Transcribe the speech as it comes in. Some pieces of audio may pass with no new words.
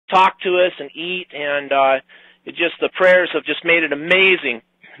talk to us and eat, and the prayers have just made an amazing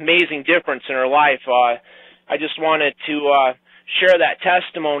difference in her life. I just wanted to share that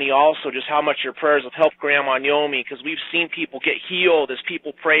testimony also, just how much your prayers have helped Grandma Naomi, because we've seen people get healed as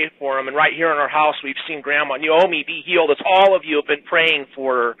people pray for them, and right here in our house we've seen Grandma Naomi be healed as all of you have been praying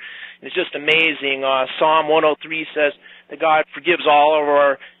for her. It's just amazing. Psalm 103 says that God forgives all of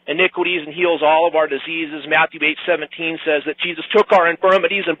our iniquities and heals all of our diseases. Matthew 8:17 says that Jesus took our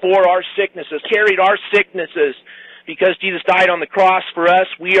infirmities and bore our sicknesses, carried our sicknesses. Because Jesus died on the cross for us,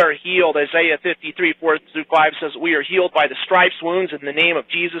 we are healed. Isaiah 53:4-5 says we are healed by the stripes, wounds in the name of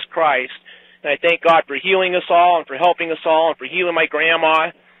Jesus Christ. And I thank God for healing us all and for helping us all and for healing my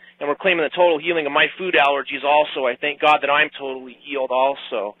grandma. And we're claiming the total healing of my food allergies also. I thank God that I'm totally healed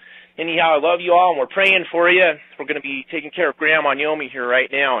also. Anyhow, I love you all, and we're praying for you. We're going to be taking care of Grandma Naomi here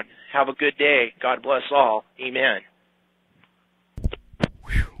right now. And have a good day. God bless all. Amen.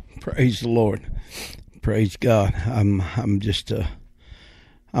 Whew. Praise the Lord. Praise God. I'm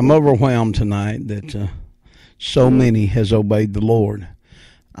overwhelmed tonight that so many has obeyed the Lord.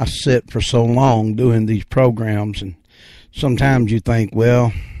 I sit for so long doing these programs, and sometimes you think,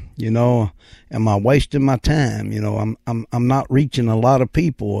 well, am I wasting my time? I'm not reaching a lot of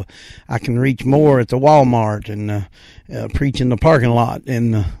people. I can reach more at the Walmart and preach in the parking lot,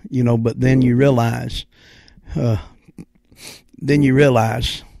 and but then you realize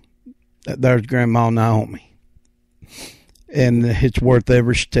that there's Grandma Naomi, and it's worth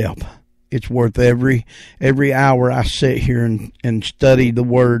every step. It's worth every hour I sit here and study the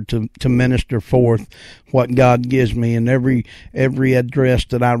Word to minister forth what God gives me, and every address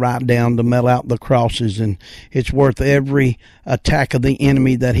that I write down to mail out the crosses, and it's worth every attack of the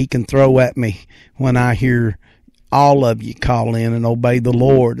enemy that he can throw at me when I hear all of you call in and obey the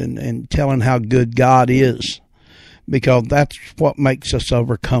Lord and telling how good God is, because that's what makes us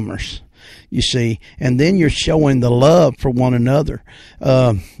overcomers. You see, and then you're showing the love for one another,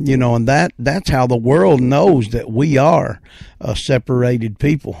 and that's how the world knows that we are a separated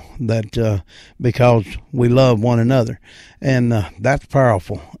people, that because we love one another, and that's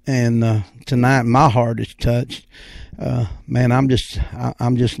powerful. And tonight, my heart is touched. Man, I'm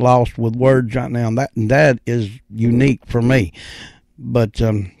just lost with words right now. That is unique for me, but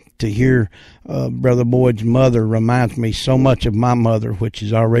to hear Brother Boyd's mother reminds me so much of my mother, which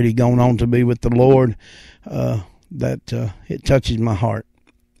has already gone on to be with the Lord, that it touches my heart.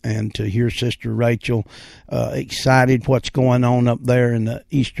 And to hear Sister Rachel excited what's going on up there in the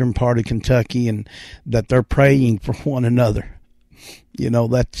eastern part of Kentucky, and that they're praying for one another.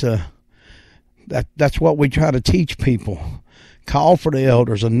 That's what we try to teach people. Call for the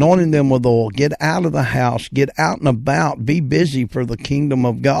elders, anointing them with oil. Get out of the house. Get out and about. Be busy for the kingdom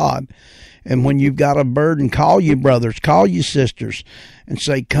of God. And when you've got a burden, call your brothers, call your sisters, and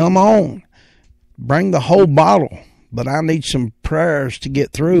say, come on. Bring the whole bottle. But I need some prayers to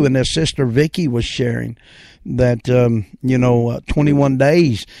get through. And as Sister Vicky was sharing, that 21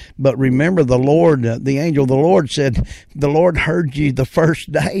 days. But remember, the Lord, the angel of the Lord said, the Lord heard you the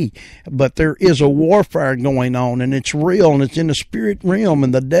first day, but there is a warfare going on, and it's real, and it's in the spirit realm,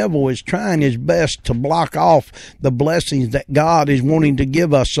 and the devil is trying his best to block off the blessings that God is wanting to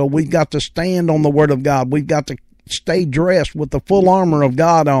give us. So we've got to stand on the Word of God. We've got to stay dressed with the full armor of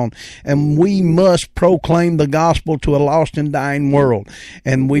God on, and we must proclaim the gospel to a lost and dying world.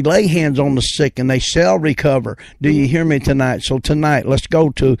 And we lay hands on the sick, and they shall recover. Do you hear me tonight? So tonight, let's go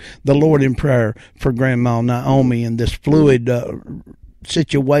to the Lord in prayer for Grandma Naomi and this fluid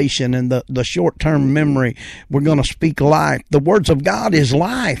situation and the short-term memory. We're going to speak life. The words of God is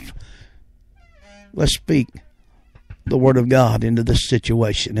life. Let's speak the Word of God into this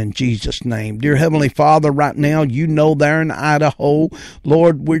situation in Jesus' name. Dear Heavenly Father, right now, there in Idaho,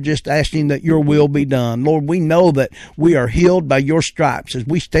 Lord, we're just asking that your will be done. Lord, we know that we are healed by your stripes. As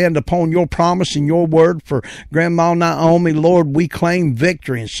we stand upon your promise and your word for Grandma Naomi, Lord, we claim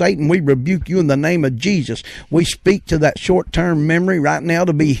victory. And Satan, we rebuke you in the name of Jesus. We speak to that short-term memory right now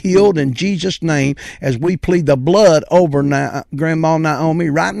to be healed in Jesus' name, as we plead the blood over Grandma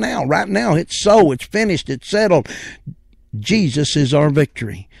Naomi right now. Right now, it's so. It's finished. It's settled. Jesus is our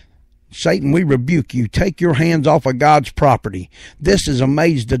victory. Satan, we rebuke you. Take your hands off of God's property. This has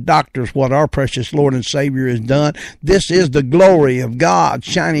amazed the doctors what our precious Lord and Savior has done. This is the glory of God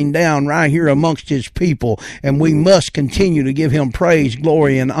shining down right here amongst his people, and we must continue to give him praise,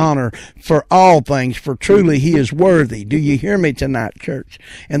 glory, and honor for all things, for truly he is worthy. Do you hear me tonight, church?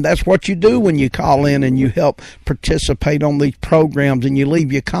 And that's what you do when you call in and you help participate on these programs, and you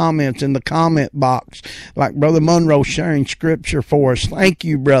leave your comments in the comment box, like Brother Monroe sharing scripture for us. Thank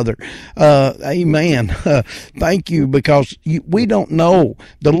you, brother. Amen. Thank you, because we don't know.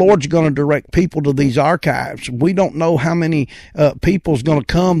 The Lord's going to direct people to these archives. We don't know how many people's going to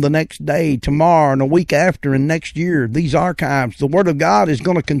come the next day, tomorrow, and a week after, and next year. These archives, the Word of God is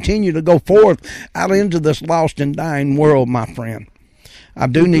going to continue to go forth out into this lost and dying world, my friend. I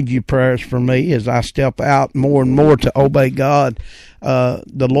do need your prayers for me as I step out more and more to obey God.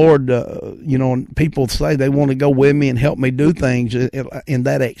 The Lord, people say they want to go with me and help me do things in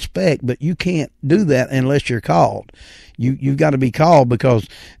that aspect, but you can't do that unless you're called. You've got to be called, because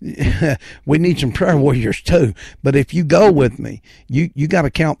we need some prayer warriors too. But if you go with me, you got to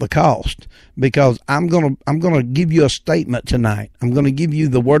count the cost, because I'm gonna give you a statement tonight. I'm gonna give you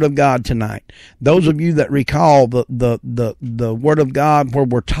the Word of God tonight. Those of you that recall the Word of God where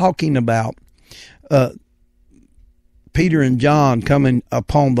we're talking about Peter and John coming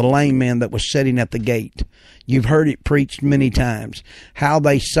upon the lame man that was sitting at the gate. You've heard it preached many times, how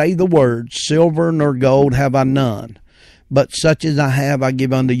they say the words, silver nor gold have I none, but such as I have I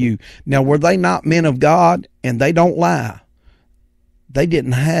give unto you. Now, were they not men of God? And they don't lie. They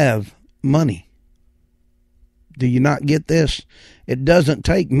didn't have money. Do you not get this? It doesn't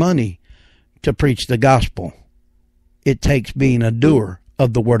take money to preach the gospel. It takes being a doer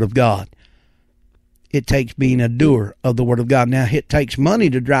of the Word of God. It takes being a doer of the Word of God. Now, it takes money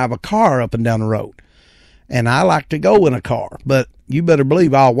to drive a car up and down the road. And I like to go in a car, but you better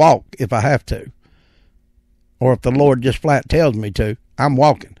believe I'll walk if I have to. Or if the Lord just flat tells me to, I'm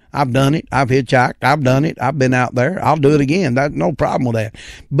walking. I've done it. I've hitchhiked. I've done it. I've been out there. I'll do it again. That's no problem with that.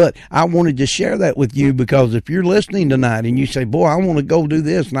 But I wanted to share that with you, because if you're listening tonight and you say, boy, I want to go do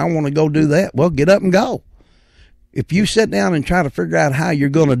this and I want to go do that, well, get up and go. If you sit down and try to figure out how you're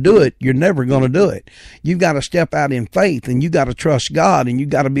going to do it, you're never going to do it. You've got to step out in faith, and you got to trust God, and you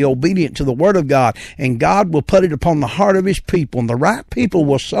got to be obedient to the Word of God, and God will put it upon the heart of His people, and the right people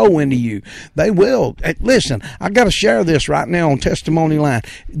will sow into you. They will. Listen, I got to share this right now on Testimony Line.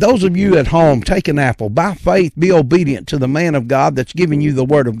 Those of you at home, take an apple. By faith, be obedient to the man of God that's giving you the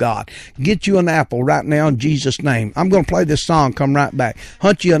Word of God. Get you an apple right now in Jesus' name. I'm going to play this song, come right back.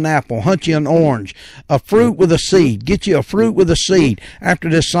 Hunt you an apple, hunt you an orange, a fruit with a seed. Get you a fruit with a seed. After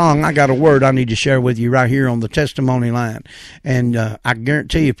this song, I got a word I need to share with you right here on the Testimony Line. And I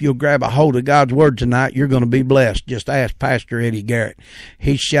guarantee if you'll grab a hold of God's Word tonight, you're going to be blessed. Just ask Pastor Eddie Garrett.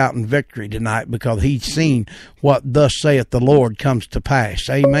 He's shouting victory tonight because he's seen what thus saith the Lord comes to pass.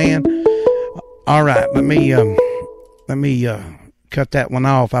 Amen. All right, let me cut that one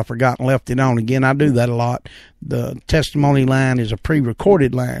off. I forgot and left it on again. I do that a lot. The Testimony Line is a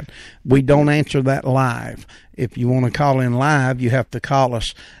pre-recorded line. We don't answer that live. If you want to call in live, you have to call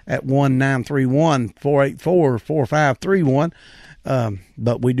us at 1-931-484-4531.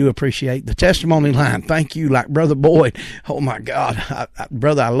 But we do appreciate the Testimony Line. Thank you, like Brother Boyd. Oh, my God.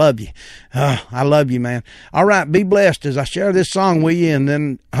 Brother, I love you. I love you, man. All right, be blessed as I share this song with you, and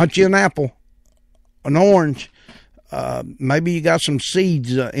then hunt you an apple, an orange. Maybe you got some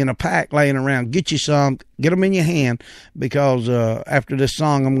seeds in a pack laying around. Get you some. Get them in your hand, because after this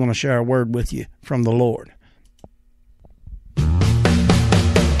song, I'm going to share a word with you from the Lord.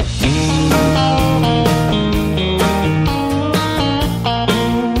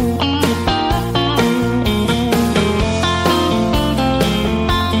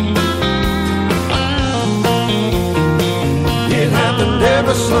 It happened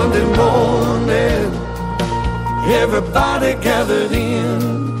every Sunday morning. Everybody gathered in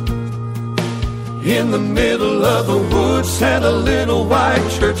the middle of the woods sat a little white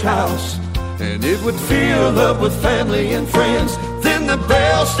church house, and it would fill up with family and friends. Then the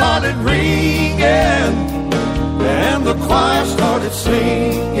bell started ringing, and the choir started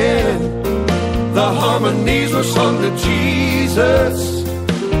singing. The harmonies were sung to Jesus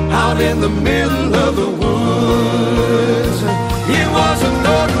out in the middle of the woods. It was an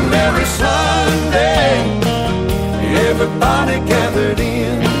ordinary Sunday. Everybody gathered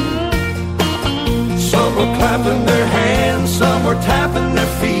in. Some were clapping their hands, some were tapping their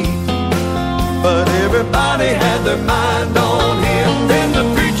feet, but everybody had their mind on Him. Then the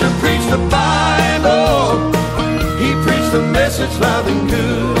preacher preached the Bible. He preached the message loud and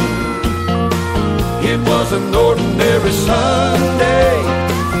good. It was an ordinary Sunday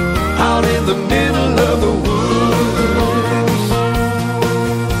out in the middle of the woods.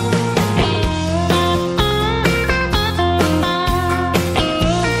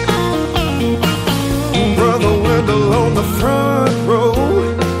 On the front row,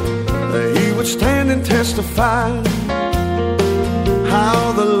 he would stand and testify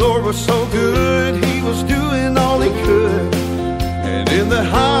how the Lord was so good. He was doing all He could, and in the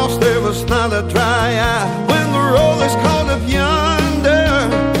house there was not a dry eye. When the roll is called up yonder,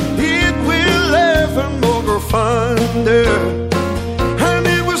 He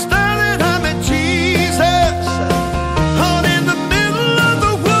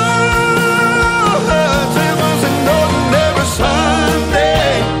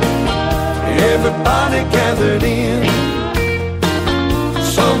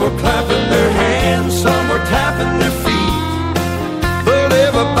were clapping their hands, some were tapping their feet. But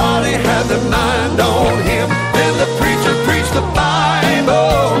everybody had their mind on him. Then the preacher preached the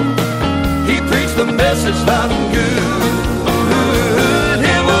Bible. He preached the message loud and good.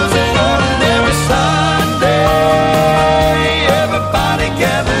 It was an ordinary Sunday. Everybody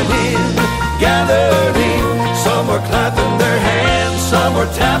gathered in. Some were clapping their hands, some were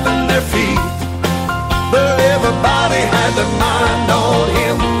tapping their feet. But everybody had their mind on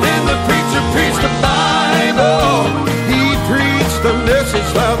him. Then the preacher preached the Bible. He preached the message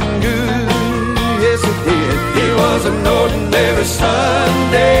loud and good. Yes, he did. It was an ordinary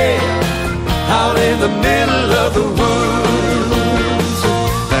Sunday out in the middle of the woods,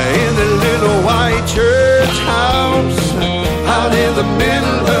 in the little white church house out in the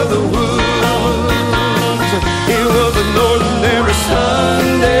middle of the woods. It was an ordinary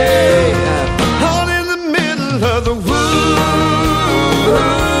Sunday out in the middle of the woods.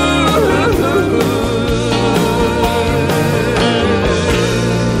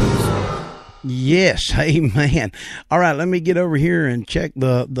 Yes, amen. All right, let me get over here and check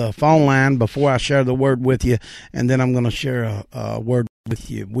the phone line before I share the word with you, and then I'm going to share a word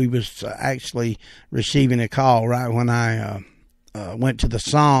with you. We was actually receiving a call right when I went to the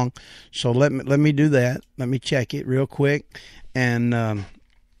song, so let me do that. Let me check it real quick and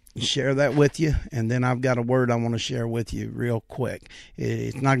share that with you, and then I've got a word I want to share with you real quick.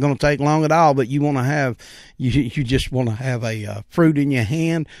 It's not going to take long at all, but you want to have you just want to have a fruit in your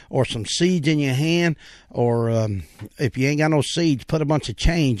hand or some seeds in your hand, or if you ain't got no seeds, put a bunch of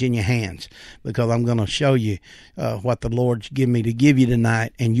change in your hands, because I'm going to show you what the Lord's given me to give you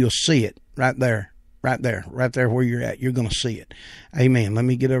tonight, and you'll see it right there. Right there where you're at. You're going to see it. Amen. Let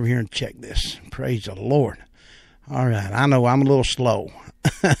me get over here and check this. Praise the Lord. All right. I know I'm a little slow.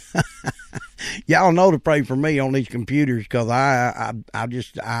 Y'all know to pray for me on these computers, because I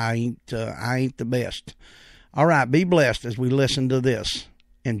ain't the best. All right. Be blessed as we listen to this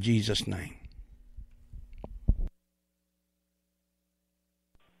in Jesus' name.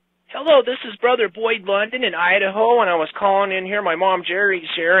 Hello, this is Brother Boyd London in Idaho, and I was calling in here. My mom Jerry's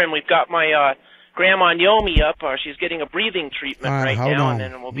here, and we've got my Grandma Naomi up. She's getting a breathing treatment right now, and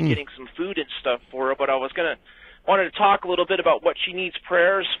then we'll be getting some food and stuff for her. But I wanted to talk a little bit about what she needs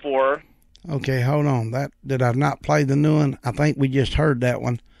prayers for. Okay, hold on. Did I not play the new one? I think we just heard that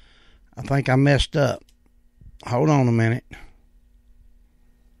one. I think I messed up. Hold on a minute.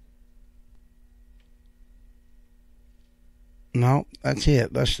 No, that's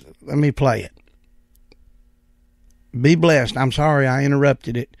it. Let me play it. Be blessed. I'm sorry I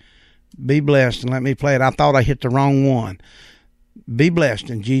interrupted it. Be blessed, and let me play it. I thought I hit the wrong one. Be blessed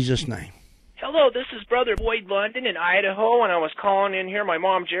in Jesus' name. Hello, this is Brother Boyd London in Idaho, and I was calling in here. My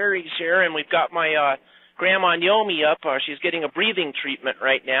mom Jerry's here, and we've got my Grandma Naomi up. She's getting a breathing treatment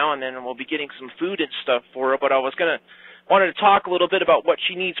right now, and then we'll be getting some food and stuff for her. But I wanted to talk a little bit about what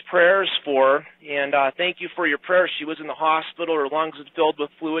she needs prayers for, and thank you for your prayers. She was in the hospital. Her lungs had filled with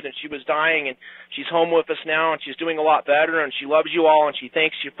fluid, and she was dying, and she's home with us now, and she's doing a lot better, and she loves you all, and she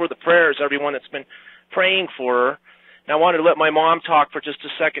thanks you for the prayers, everyone that's been praying for her. And I wanted to let my mom talk for just a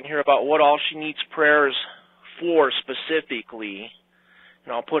second here about what all she needs prayers for specifically,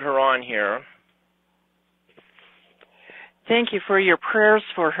 and I'll put her on here. Thank you for your prayers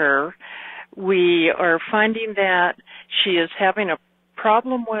for her. We are finding that she is having a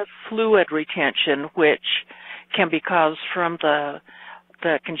problem with fluid retention, which can be caused from the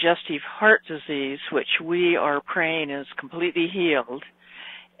congestive heart disease, which we are praying is completely healed,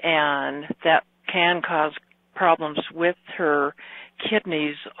 and that can cause problems with her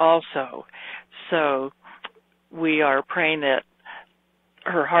kidneys also. So we are praying that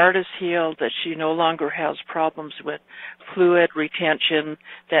her heart is healed, that she no longer has problems with fluid retention,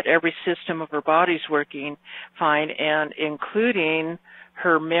 that every system of her body's working fine, and including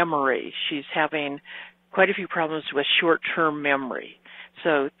her memory. She's having quite a few problems with short-term memory.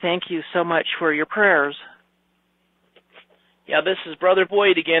 So thank you so much for your prayers. Yeah, this is Brother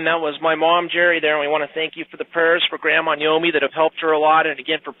Boyd again. That was my mom, Jerry, there, and we want to thank you for the prayers for Grandma Naomi that have helped her a lot, and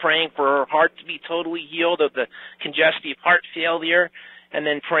again for praying for her heart to be totally healed of the congestive heart failure, and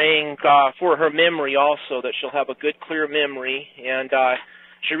then praying for her memory also, that she'll have a good, clear memory. And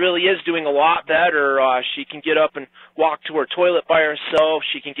she really is doing a lot better. She can get up and walk to her toilet by herself.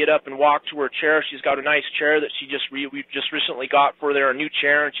 She can get up and walk to her chair. She's got a nice chair that we just recently got for her, a new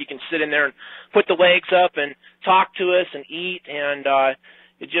chair, and she can sit in there and put the legs up and talk to us and eat. And